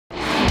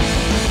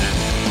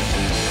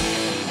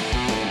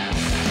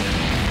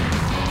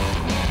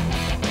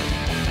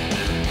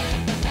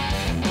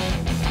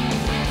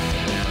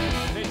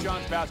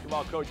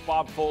Well, Coach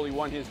Bob Foley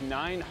won his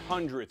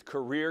 900th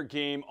career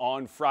game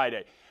on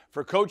Friday.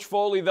 For Coach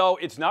Foley, though,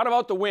 it's not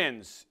about the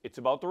wins, it's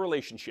about the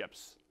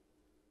relationships.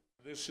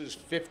 This is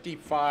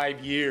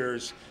 55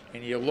 years,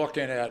 and you're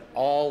looking at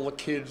all the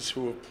kids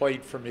who have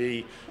played for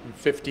me in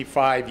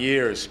 55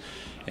 years.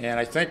 And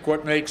I think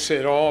what makes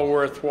it all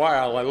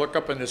worthwhile, I look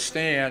up in the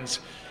stands,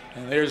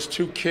 and there's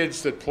two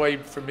kids that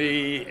played for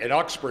me at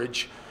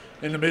Uxbridge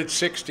in the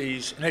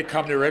mid-'60s, and they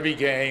come to every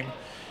game.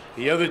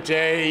 The other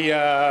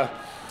day,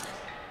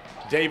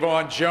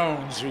 Davon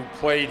Jones, who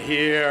played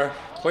here,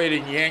 played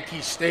in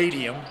Yankee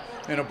Stadium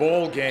in a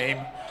bowl game.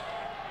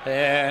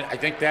 And I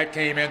think that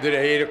game ended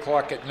at 8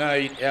 o'clock at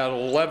night. At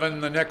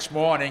 11 the next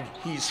morning,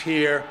 he's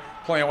here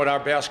playing with our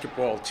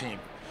basketball team.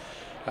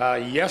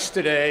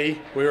 Yesterday,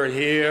 we were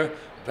here,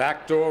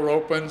 back door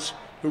opens,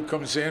 who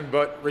comes in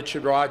but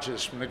Richard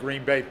Rodgers from the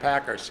Green Bay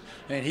Packers.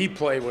 And he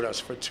played with us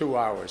for 2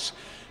 hours.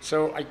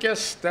 So I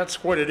guess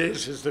that's what it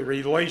is the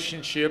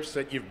relationships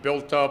that you've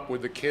built up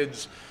with the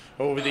kids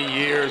over the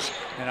years.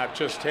 And I've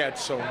just had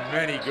so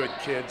many good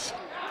kids.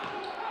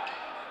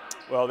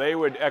 Well, they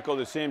would echo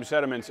the same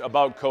sentiments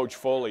about Coach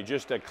Foley.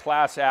 Just a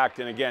class act,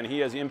 and again, he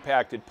has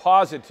impacted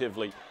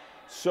positively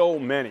so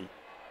many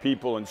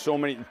people, and so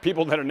many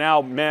people that are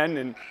now men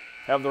and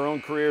have their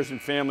own careers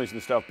and families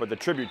and stuff. But the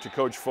tribute to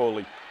Coach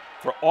Foley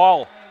for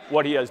all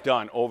what he has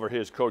done over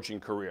his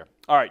coaching career.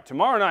 All right,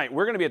 tomorrow night,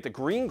 we're going to be at the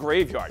Green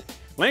Graveyard.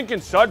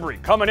 Lincoln Sudbury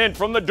coming in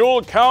from the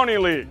Dual County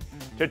League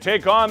to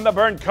take on the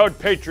Burncoat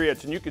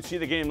Patriots. And you can see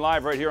the game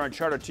live right here on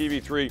Charter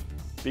TV3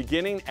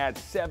 beginning at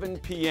 7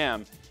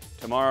 p.m.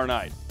 tomorrow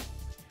night.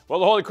 Well,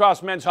 the Holy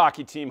Cross men's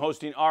hockey team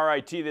hosting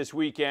RIT this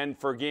weekend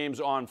for games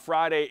on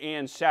Friday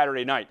and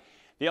Saturday night.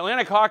 The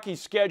Atlantic hockey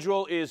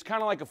schedule is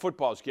kind of like a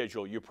football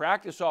schedule. You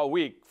practice all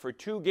week for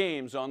 2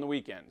 games on the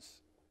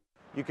weekends.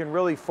 You can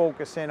really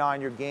focus in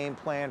on your game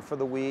plan for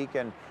the week.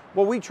 And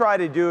what we try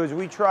to do is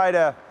we try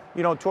to,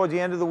 towards the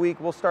end of the week,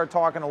 we'll start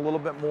talking a little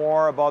bit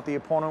more about the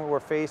opponent we're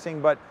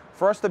facing. But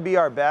for us to be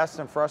our best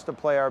and for us to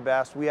play our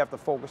best, we have to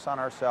focus on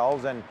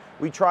ourselves. And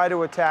we try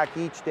to attack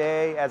each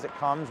day as it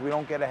comes. We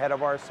don't get ahead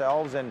of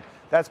ourselves. And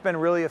that's been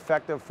really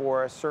effective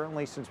for us,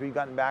 certainly since we've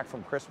gotten back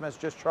from Christmas.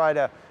 Just try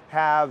to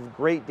have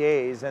great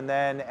days and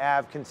then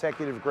have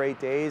consecutive great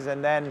days.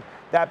 And then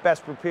that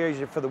best prepares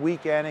you for the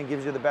weekend and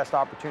gives you the best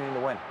opportunity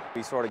to win.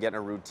 We sort of get in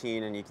a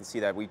routine, and you can see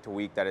that week to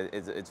week that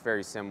it's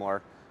very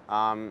similar.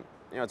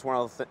 It's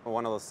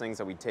one of those things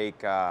that we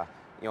take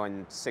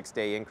in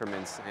 6-day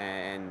increments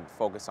and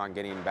focus on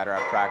getting better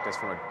at practice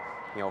from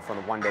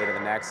from one day to the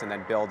next, and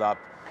then build up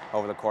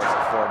over the course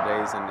of 4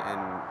 days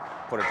and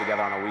put it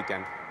together on a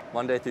weekend.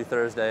 Monday through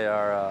Thursday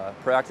are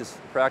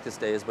practice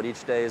days, but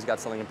each day has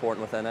got something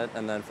important within it.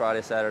 And then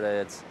Friday,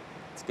 Saturday, it's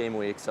game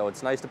week. So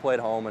it's nice to play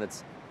at home, and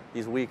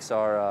these weeks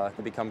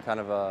they become kind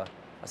of a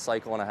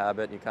cycle and a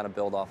habit, and you kind of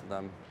build off of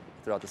them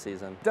throughout the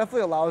season.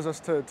 Definitely allows us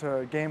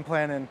to game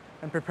plan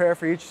and prepare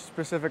for each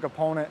specific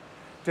opponent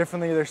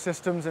differently, their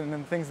systems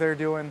and things they're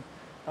doing.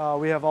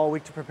 We have all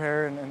week to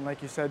prepare, and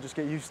like you said, just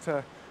get used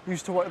to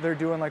what they're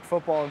doing, like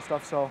football and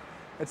stuff. So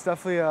it's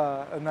definitely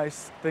a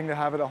nice thing to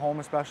have it at home,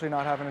 especially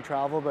not having to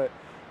travel, but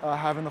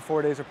having the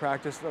 4 days of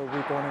practice a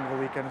week going into the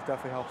weekend, it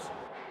definitely helps.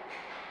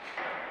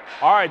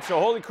 All right, so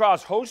Holy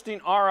Cross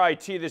hosting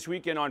RIT this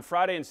weekend on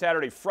Friday and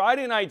Saturday.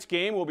 Friday night's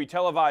game will be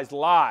televised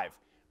live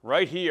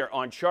right here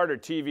on Charter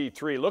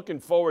TV3. Looking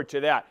forward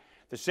to that.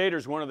 The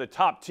Satyrs, one of the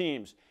top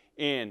teams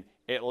in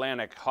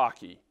Atlantic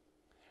hockey.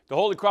 The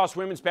Holy Cross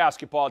women's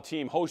basketball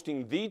team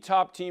hosting the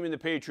top team in the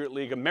Patriot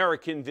League,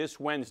 American, this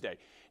Wednesday.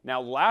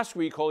 Now, last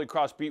week, Holy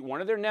Cross beat one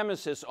of their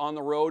nemesis on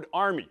the road,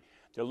 Army.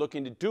 They're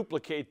looking to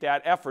duplicate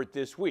that effort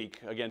this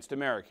week against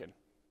American.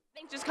 I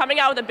think just coming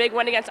out with a big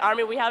win against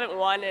Army, we haven't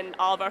won in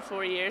all of our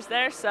 4 years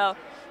there, so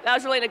that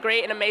was really a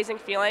great and amazing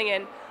feeling.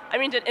 And I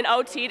mean, in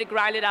OT, to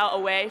grind it out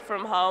away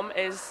from home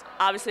is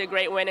obviously a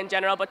great win in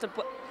general, but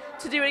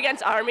to do it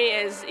against Army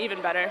is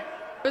even better.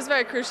 It was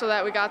very crucial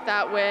that we got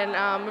that win.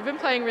 We've been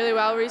playing really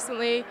well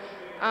recently,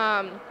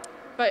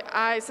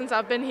 but since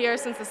I've been here,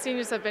 since the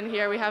seniors have been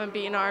here, we haven't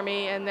beaten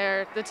Army, and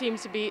they're the team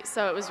to beat,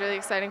 so it was really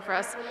exciting for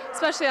us,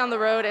 especially on the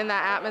road in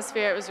that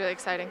atmosphere. It was really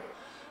exciting.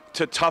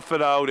 To tough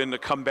it out and to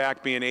come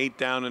back being 8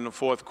 down in the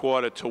fourth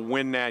quarter to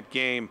win that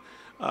game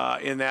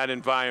in that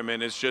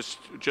environment is just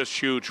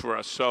huge for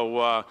us.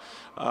 So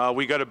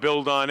we got to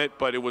build on it,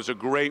 but it was a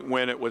great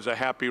win. It was a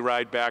happy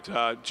ride back.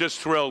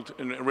 Just thrilled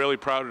and really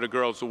proud of the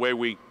girls, the way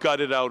we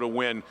gutted out a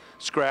win,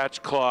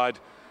 scratched, clawed,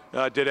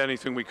 did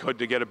anything we could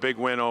to get a big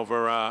win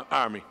over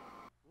Army.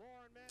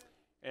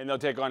 And they'll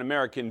take on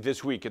American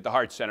this week at the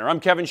Hart Center. I'm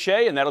Kevin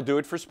Shea, and that'll do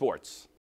it for sports.